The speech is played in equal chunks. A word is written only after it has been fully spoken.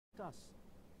us.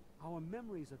 Our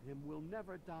memories of him will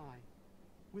never die.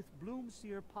 With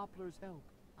Bloomseer Poplar's help,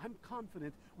 I'm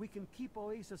confident we can keep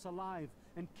Oasis alive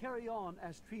and carry on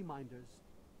as tree minders.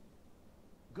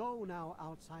 Go now,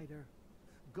 outsider.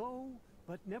 Go,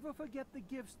 but never forget the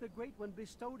gifts the Great One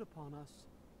bestowed upon us.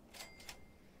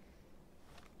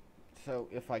 So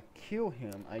if I kill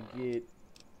him, I get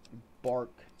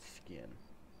bark skin.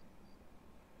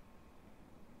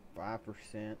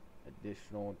 5%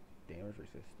 additional damage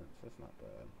resistance. That's not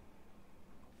bad.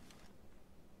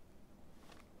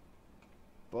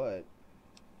 But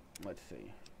let's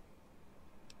see.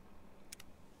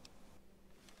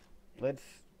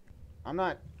 I'm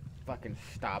not fucking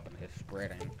stopping his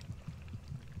spreading.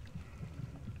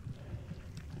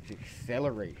 Let's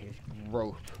accelerate his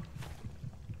growth.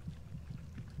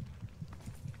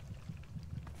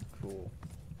 Cool.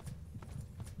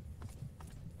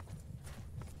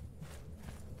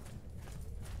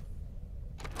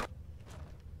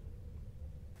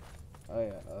 Oh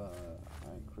yeah,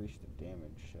 I increased the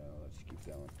damage, so let's keep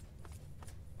going.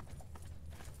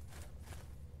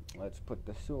 Let's put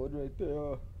the sword right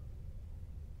there.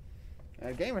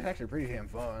 The game is actually pretty damn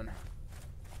fun.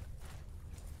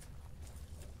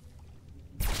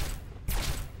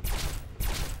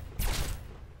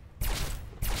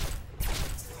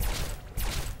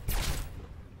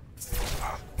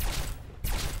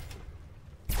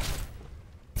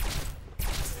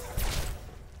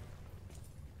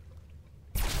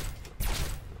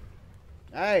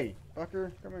 Hey,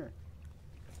 fucker, come here.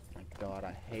 My God,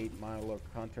 I hate Milo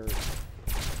Hunter.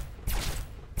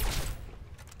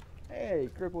 Hey,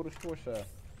 crippled his torso.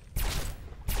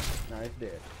 Nah, he's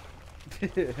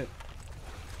dead.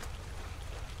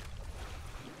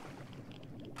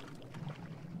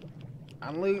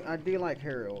 I do like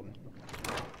Harold.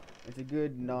 It's a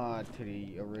good nod to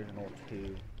the original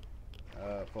 2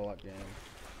 Fallout games.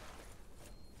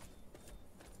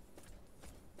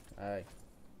 Hey.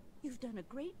 You've done a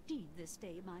great deed this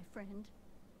day, my friend.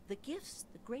 The gifts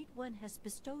the Great One has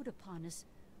bestowed upon us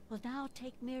will now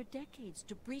take mere decades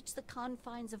to breach the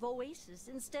confines of Oasis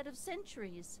instead of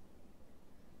centuries.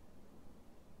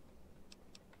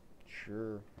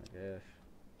 Sure, I guess.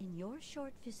 In your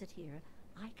short visit here,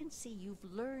 I can see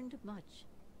you've learned much.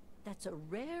 That's a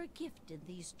rare gift in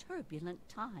these turbulent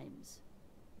times.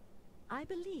 I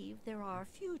believe there are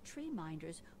a few tree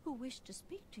minders who wish to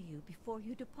speak to you before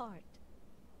you depart.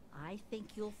 I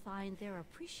think you'll find their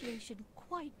appreciation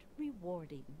quite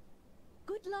rewarding.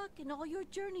 Good luck in all your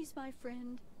journeys, my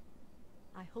friend.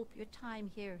 I hope your time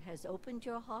here has opened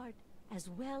your heart as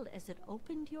well as it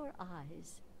opened your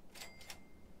eyes.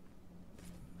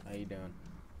 How you doing?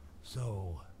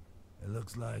 So, it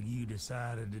looks like you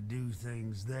decided to do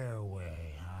things their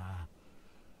way, huh?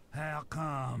 How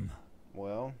come?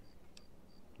 Well,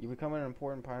 you become an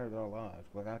important part of their lives.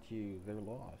 Without you, they're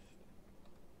lost.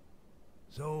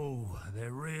 So, they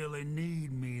really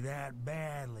need me that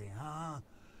badly, huh?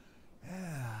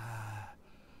 Yeah,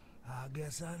 I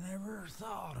guess I never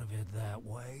thought of it that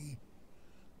way.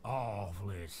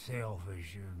 Awfully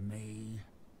selfish of me.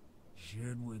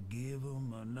 Should we give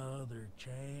them another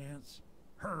chance?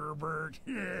 Herbert?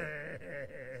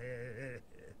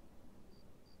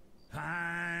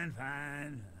 Fine,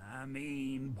 fine. I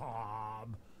mean,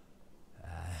 Bob.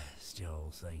 I still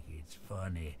think it's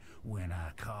funny when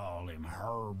I call him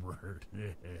Herbert.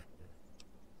 I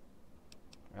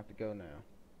have to go now.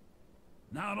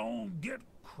 Now don't get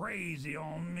crazy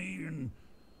on me and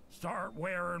start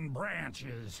wearing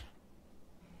branches.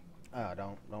 Oh,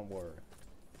 don't worry.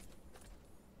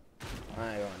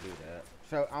 I ain't gonna do that.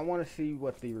 So I want to see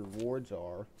what the rewards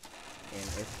are, and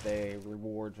if the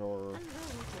rewards are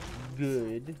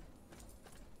good,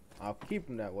 I'll keep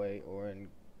them that way. Or in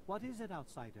What is it,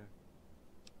 outsider?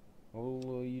 what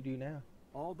will you do now?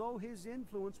 Although his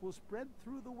influence will spread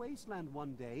through the wasteland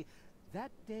one day,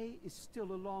 that day is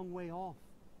still a long way off.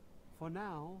 For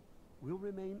now, we'll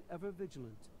remain ever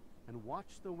vigilant and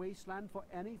watch the wasteland for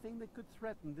anything that could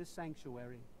threaten this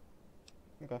sanctuary.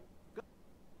 Okay.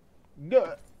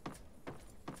 Good.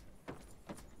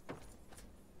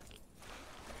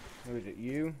 Who is it?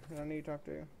 You that I need to talk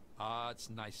to? Ah, it's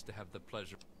nice to have the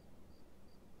pleasure.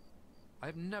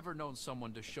 I've never known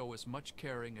someone to show as much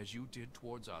caring as you did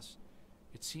towards us.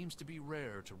 It seems to be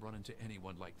rare to run into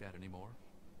anyone like that anymore.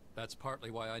 That's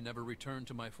partly why I never returned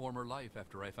to my former life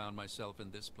after I found myself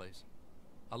in this place.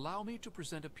 Allow me to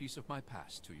present a piece of my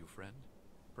past to you, friend.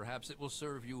 Perhaps it will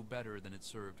serve you better than it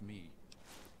served me.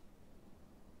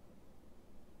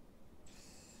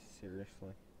 Seriously?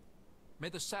 May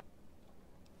the sa-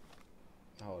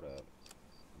 Hold up.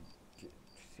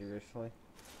 Seriously?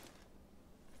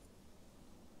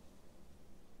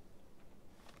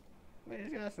 I mean,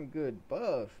 it's got some good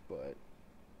buffs, but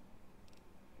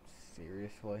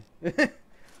seriously, goddamn,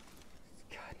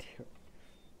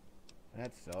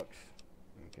 that sucks.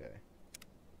 Okay,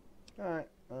 all right,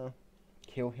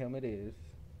 kill him it is,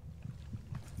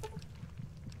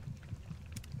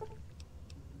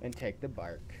 and take the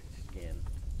bark skin.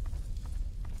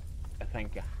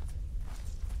 Thank you.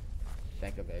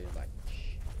 Thank you very much.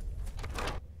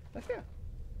 Let's go.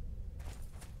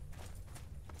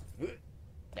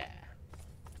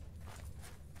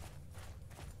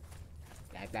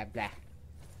 Blah, blah, blah.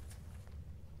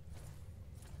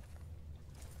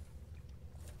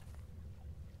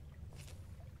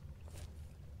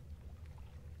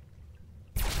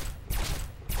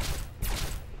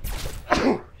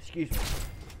 Excuse me.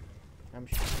 I'm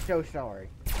so sorry.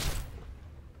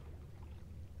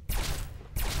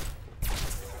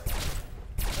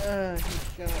 He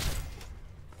shot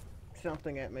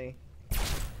something at me.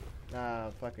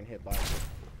 Fucking hitboxes.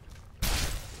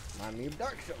 Remind me of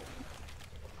Dark Souls.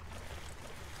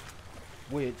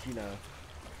 Which, you know,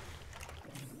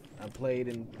 I played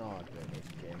in... Oh, goodness,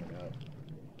 jamming up.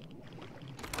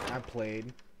 I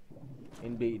played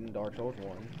and beaten Dark Souls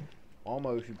 1.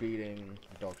 Almost beating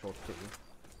Dark Souls 2.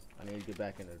 I need to get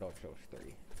back into Dark Souls 3.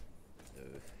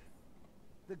 Ugh.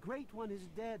 The Great One is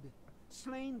dead,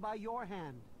 slain by your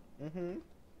hand. Mm-hmm.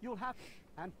 You'll have...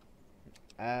 And...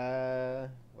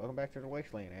 Welcome back to the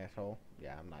Wasteland, asshole.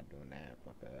 Yeah, I'm not doing that.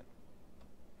 Fuck that.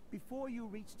 Before you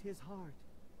reached his heart,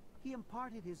 he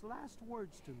imparted his last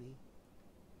words to me.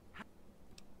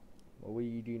 What will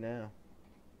you do now?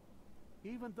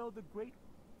 Even though the Great...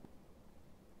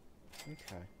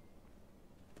 Okay.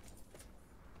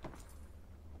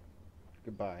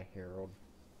 Goodbye, Harold.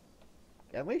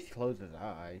 At least close his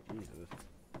eye. Jesus.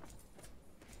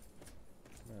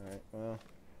 Alright, well.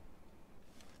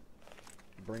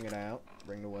 Bring it out.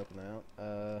 Bring the weapon out.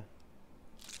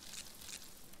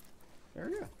 There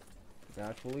we go. Now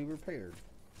it's fully repaired.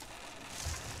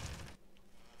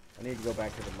 I need to go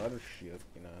back to the mothership,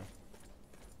 you know.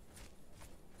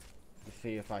 To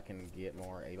see if I can get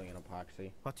more alien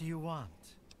epoxy. What do you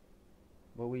want?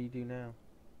 What will you do now?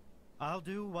 I'll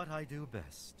do what I do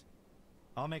best.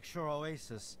 I'll make sure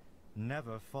Oasis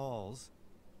never falls,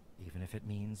 even if it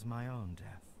means my own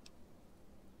death.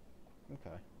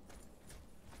 Okay.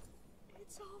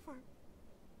 It's over.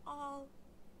 All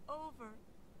over.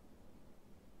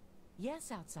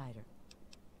 Yes, outsider.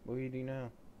 What will you do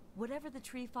now? Whatever the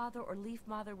Tree Father or Leaf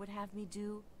Mother would have me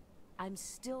do, I'm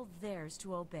still theirs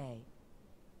to obey.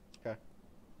 Okay.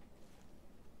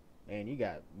 Man, you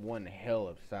got one hell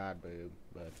of side boob,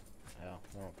 but hell,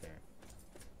 I don't care.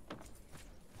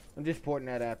 I'm just putting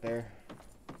that out there.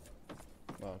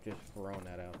 Well, just throwing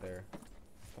that out there.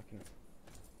 Fucking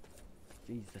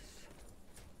Jesus.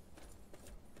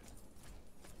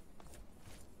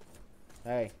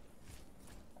 Hey.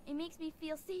 It makes me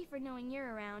feel safer knowing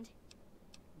you're around.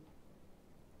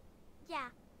 Yeah,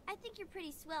 I think you're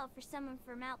pretty swell for someone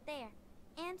from out there.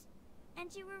 And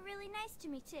you were really nice to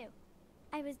me too.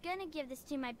 I was gonna give this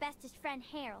to my bestest friend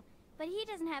Harold, but he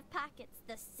doesn't have pockets,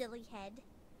 the silly head.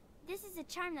 This is a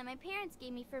charm that my parents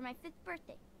gave me for my 5th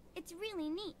birthday. It's really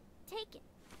neat. Take it.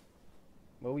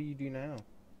 What will you do now?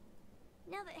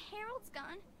 Now that Harold's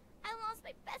gone, I lost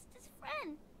my bestest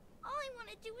friend. All I want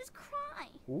to do is cry.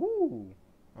 Ooh.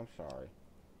 I'm sorry.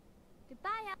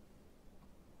 Goodbye.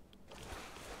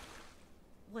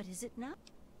 What is it now?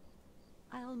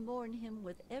 I'll mourn him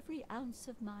with every ounce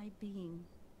of my being.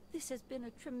 This has been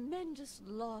a tremendous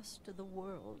loss to the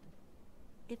world.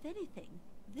 If anything,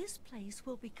 this place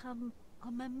will become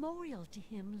a memorial to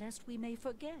him, lest we may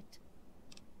forget.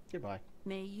 Goodbye.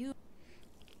 May you...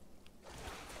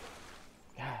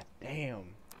 God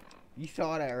damn. You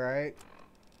saw that, right?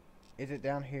 Is it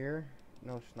down here?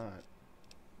 No, it's not.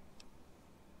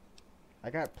 I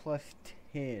got plus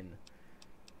 10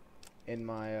 in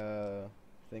my,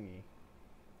 thingy.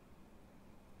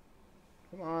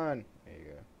 Come on. There you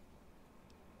go.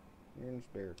 You're in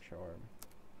Spirit Charm.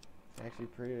 It's actually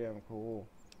pretty damn cool.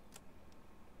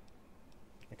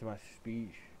 Into my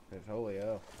speech. Because holy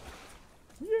hell.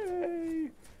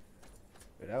 Yay!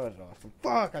 Dude, that was awesome.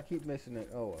 Fuck! I keep missing it.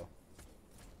 Oh well.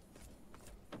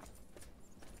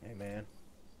 Hey man.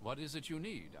 What is it you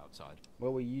need outside?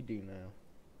 What will you do now?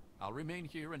 I'll remain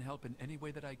here and help in any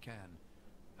way that I can.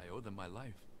 I owe them my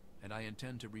life, and I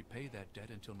intend to repay that debt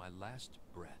until my last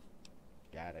breath.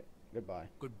 Got it. Goodbye.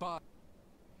 Goodbye.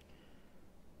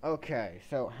 Okay,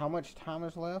 so how much time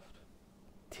is left?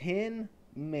 10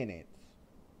 minutes.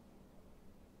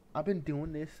 I've been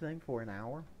doing this thing for an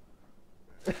hour.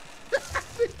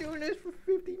 I've been doing this for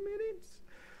 50 minutes.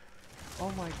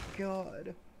 Oh my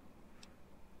god.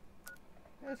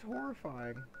 That's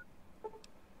horrifying.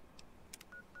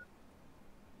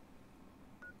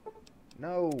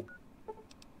 No!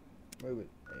 Move it.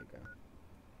 There you go.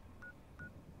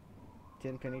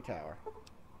 10-penny tower.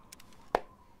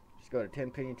 Just go to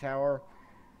 10-penny tower.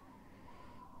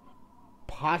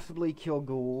 Possibly kill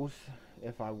ghouls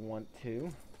if I want to,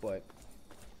 but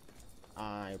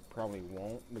I probably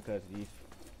won't because these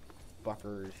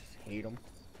fuckers hate them.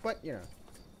 But, you know.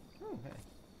 Oh, hey.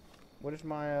 What is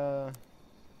my,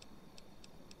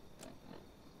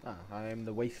 I am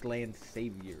the Wasteland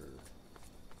Savior.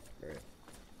 Great.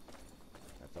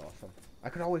 That's awesome. I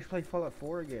could always play Fallout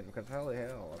 4 again, because holy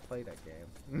hell, I played that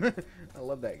game. I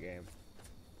love that game.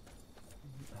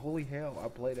 Holy hell, I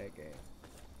played that game.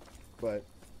 But,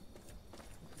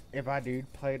 if I do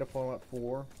play the Fallout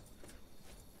 4,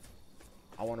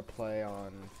 I want to play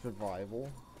on Survival,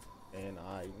 and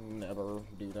I never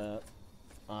do that.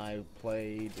 I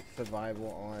played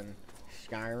Survival on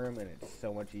Skyrim, and it's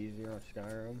so much easier on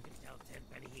Skyrim. You can tell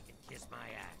Tenpenny he can kiss my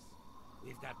ass.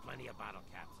 We've got plenty of bottle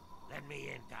caps. Let me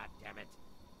in, goddammit.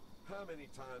 How many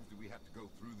times do we have to go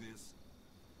through this?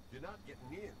 You're not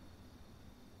getting in.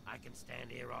 I can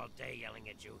stand here all day yelling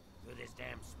at you through this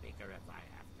damn speaker if I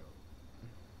have to.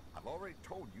 I've already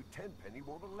told you Tenpenny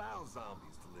won't allow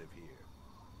zombies to live here.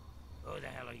 Who the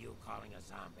hell are you calling a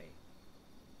zombie?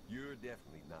 You're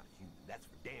definitely not human, that's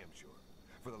for damn sure.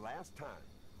 For the last time,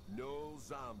 no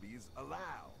zombies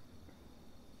allowed.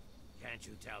 Can't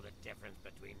you tell the difference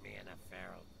between me and a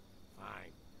feral?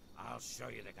 Fine, I'll show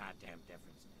you the goddamn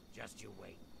difference. Just you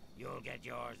wait. You'll get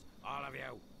yours, all of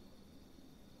you.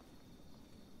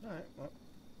 Alright, well.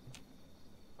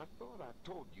 I thought I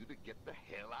told you to get the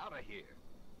hell out of here.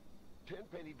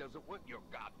 Tenpenny doesn't want your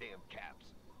goddamn caps,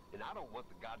 and I don't want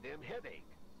the goddamn headache.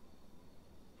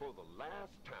 For the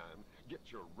last time, get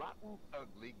your rotten,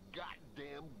 ugly,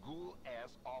 goddamn ghoul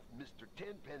ass off Mr.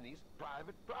 Tenpenny's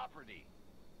private property.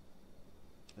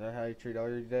 Is that how you treat all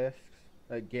your desks?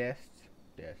 Guests?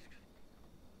 Desks.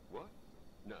 What?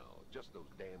 No, just those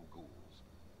damn ghouls.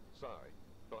 Sorry,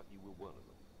 thought you were one of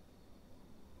them.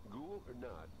 Ghoul or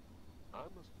not, I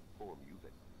must inform you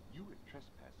that you are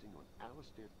trespassing on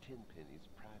Alistair Tenpenny's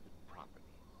private property.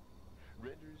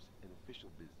 Renders an official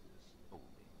business only.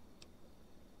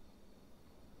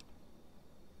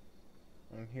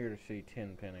 I'm here to see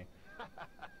Tenpenny.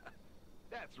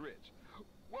 That's rich.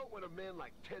 What would a man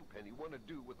like Tenpenny want to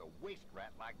do with a waste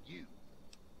rat like you?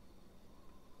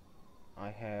 I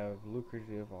have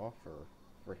lucrative offer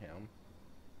for him.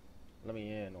 Let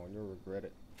me in or you'll regret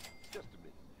it. Just a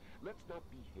minute. Let's not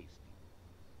be hasty.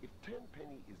 If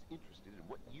Tenpenny is interested in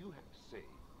what you have to say,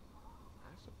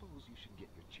 I suppose you should get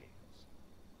your chance.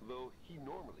 Though he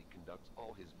normally conducts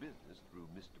all his business through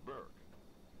Mr. Berg.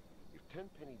 If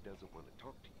Tenpenny doesn't want to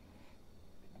talk to you,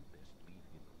 then you best leave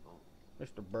him alone.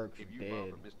 Mr. Burke's If you dead.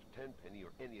 bother Mr. Tenpenny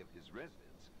or any of his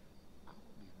residents, I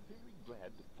will be very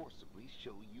glad to forcibly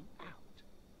show you out.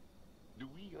 Do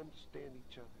we understand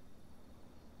each other?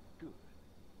 Good.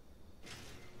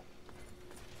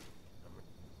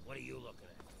 What are you looking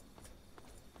at?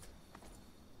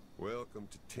 Welcome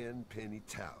to Tenpenny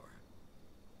Tower.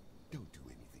 Don't do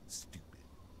anything stupid.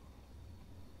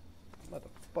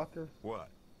 Motherfucker. What?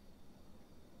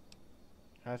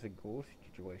 How's the ghoul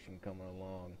situation coming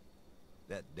along?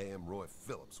 That damn Roy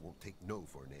Phillips won't take no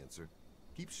for an answer.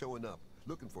 Keeps showing up,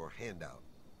 looking for a handout.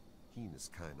 He and his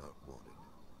kind aren't wanted.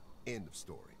 End of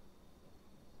story.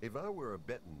 If I were a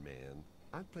betting man,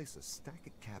 I'd place a stack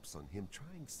of caps on him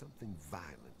trying something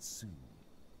violent soon.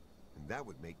 And that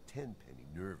would make Tenpenny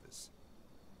nervous.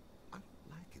 I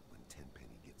don't like it when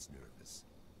Tenpenny gets nervous.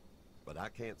 But I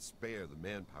can't spare the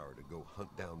manpower to go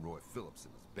hunt down Roy Phillips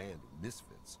and his band of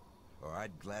misfits, or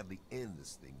I'd gladly end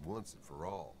this thing once and for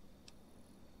all.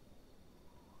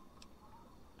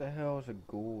 What the hell is a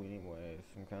ghoul anyway?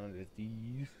 Some kind of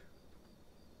disease?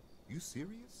 You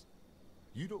serious?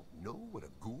 You don't know what a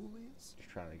ghoul is? Just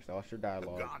trying to exhaust your A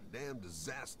dialogue. goddamn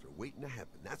disaster waiting to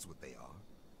happen, that's what they are.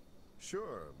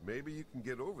 Sure, maybe you can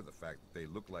get over the fact that they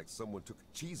look like someone took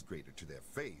a cheese grater to their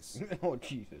face. Oh,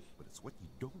 Jesus. But it's what you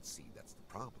don't see that's the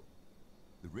problem.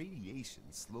 The radiation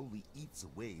slowly eats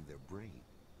away their brain.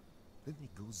 Then they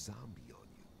go zombie on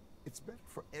you. It's better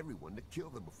for everyone to kill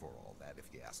them before all that,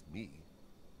 if you ask me.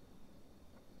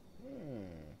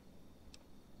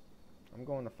 I'm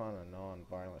going to find a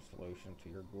non-violent solution to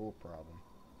your ghoul problem.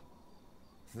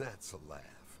 That's a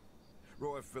laugh.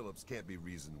 Roy Phillips can't be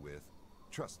reasoned with.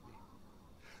 Trust me.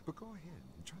 But go ahead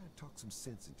and try and talk some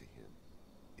sense into him.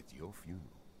 It's your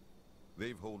funeral.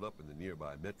 They've holed up in the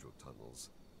nearby metro tunnels.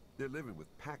 They're living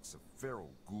with packs of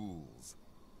feral ghouls.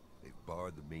 They've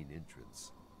barred the main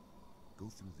entrance. Go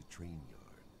through the train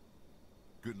yard.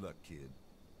 Good luck, kid.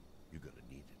 You're gonna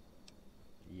need it.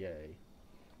 Yay.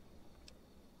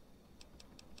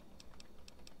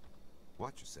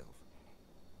 Watch yourself.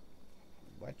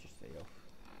 Watch yourself.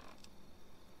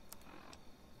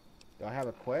 Do I have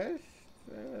a quest?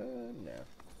 No.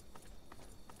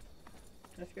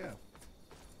 Let's go.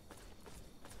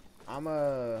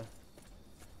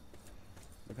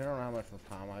 Depending on how much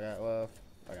time I got left,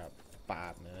 I got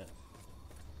 5 minutes.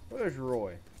 Where's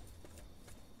Roy?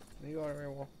 Did he already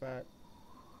walk back?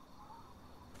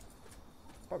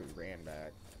 Probably ran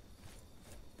back.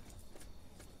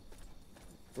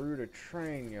 Through the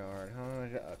train yard, huh?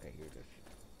 Okay, here it is.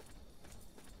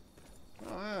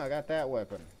 Oh, yeah, I got that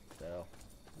weapon. So.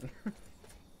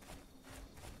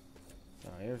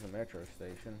 Oh, here's the metro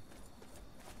station.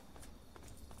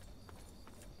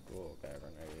 Cool, got a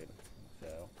grenade.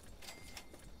 So.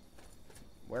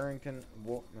 Warrington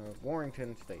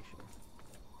Station.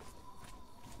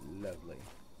 Lovely.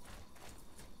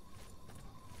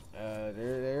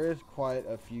 There is quite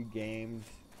a few games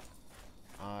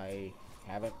I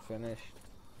haven't finished.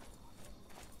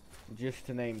 Just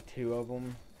to name 2 of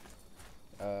them.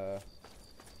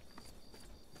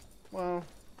 Well,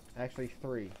 actually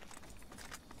 3.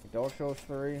 Dark Souls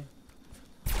 3,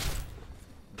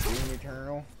 Doom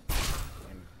Eternal,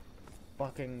 and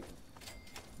fucking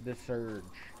The Surge.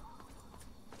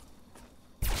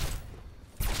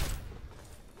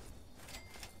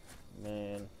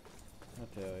 Man, I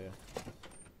tell you.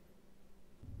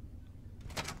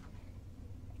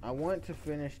 I want to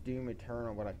finish Doom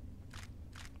Eternal, but I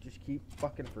just keep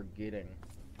fucking forgetting.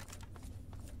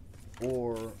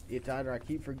 Or it's either I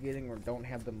keep forgetting or don't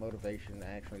have the motivation to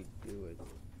actually do it.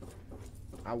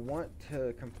 I want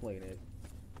to complete it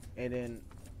and then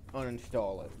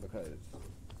uninstall it because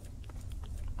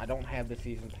I don't have the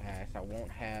season pass. I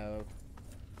won't have...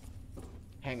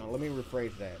 Hang on, let me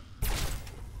rephrase that.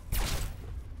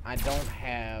 I don't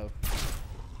have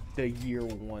the year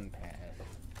 1 pass.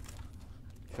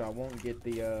 So I won't get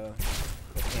the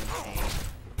campaign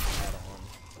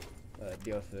add-on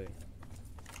DLC.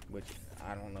 Which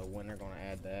I don't know when they're going to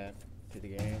add that to the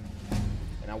game.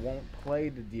 And I won't play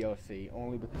the DLC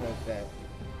only because that...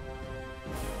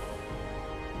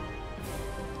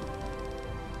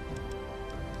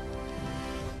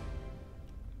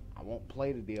 I won't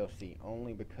play the DLC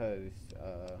only because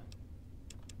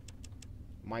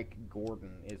Mike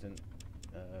Gordon isn't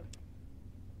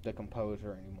the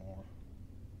composer anymore.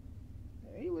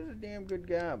 He was a damn good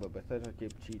guy, but Bethesda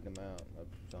kept cheating him out of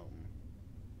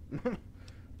something.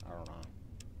 I don't know.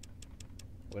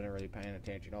 Wasn't really paying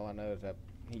attention. All I know is that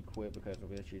he quit because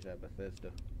of issues at Bethesda.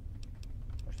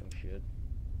 Or some shit.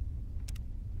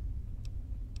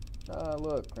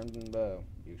 Look, Crimson Bow.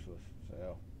 Useless.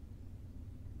 So.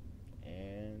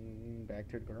 And back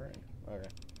to the grind. Okay.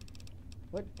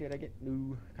 What did I get?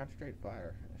 New Concentrated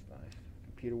Fire. That's nice.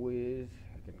 Computer Whiz.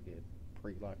 I can get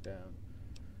pre-locked down.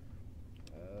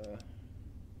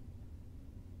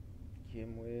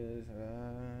 Kim Wiz,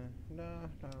 no,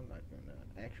 I'm not doing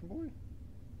that. Action Boy?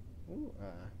 Ooh,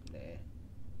 nah.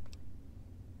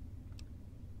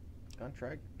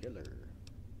 Contract Killer.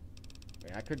 I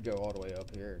mean, I could go all the way up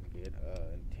here and get,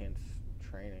 intense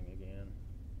training again.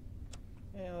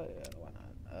 Yeah, why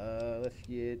not? Let's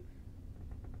get...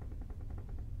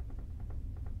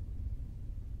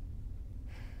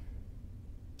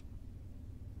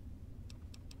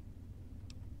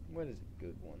 What is a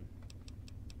good one?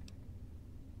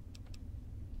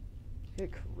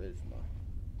 Hit Charisma.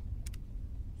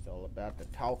 It's all about the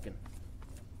talking.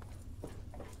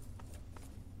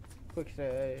 Quick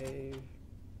save.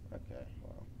 Okay,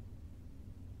 well.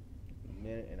 A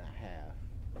minute and a half.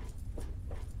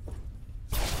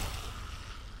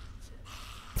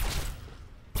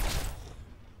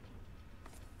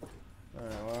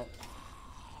 Alright, well.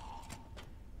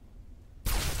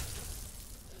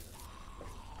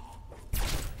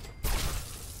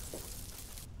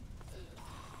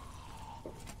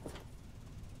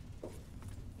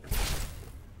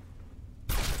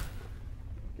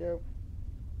 Go.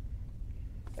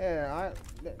 Yeah,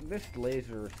 this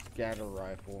laser scatter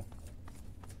rifle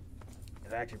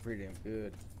is actually pretty damn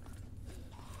good.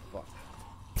 Fuck.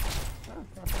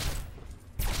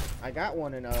 I got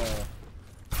one in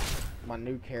my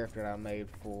new character that I made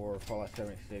for Fallout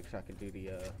 76. I could do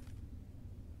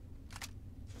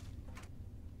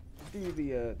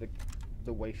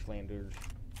the Wastelanders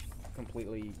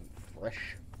completely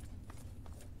fresh.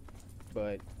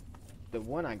 But the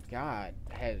one I got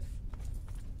has,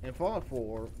 in Fallout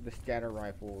 4, the scatter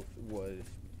rifles was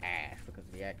ass because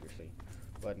of the accuracy.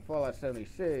 But in Fallout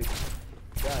 76,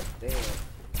 god damn.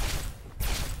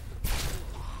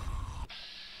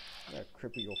 I'll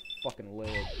cripple your fucking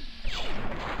leg.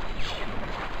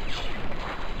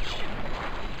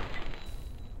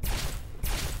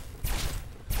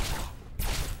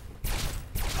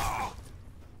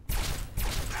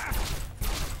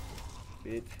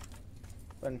 Bitch.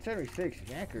 But in 76,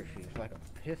 the accuracy is like a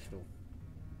pistol.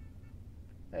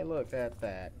 Hey, look, that's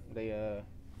that. I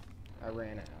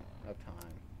ran out of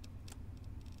time.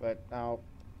 But I'll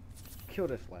kill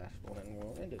this last one and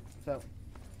we'll end it. So,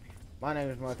 my name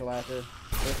is Michael Acker.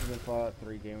 This has been Fallout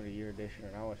 3 Game of the Year Edition,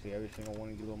 and I want to see every single one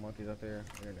of you little monkeys out there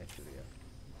in your next video.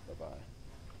 Bye-bye.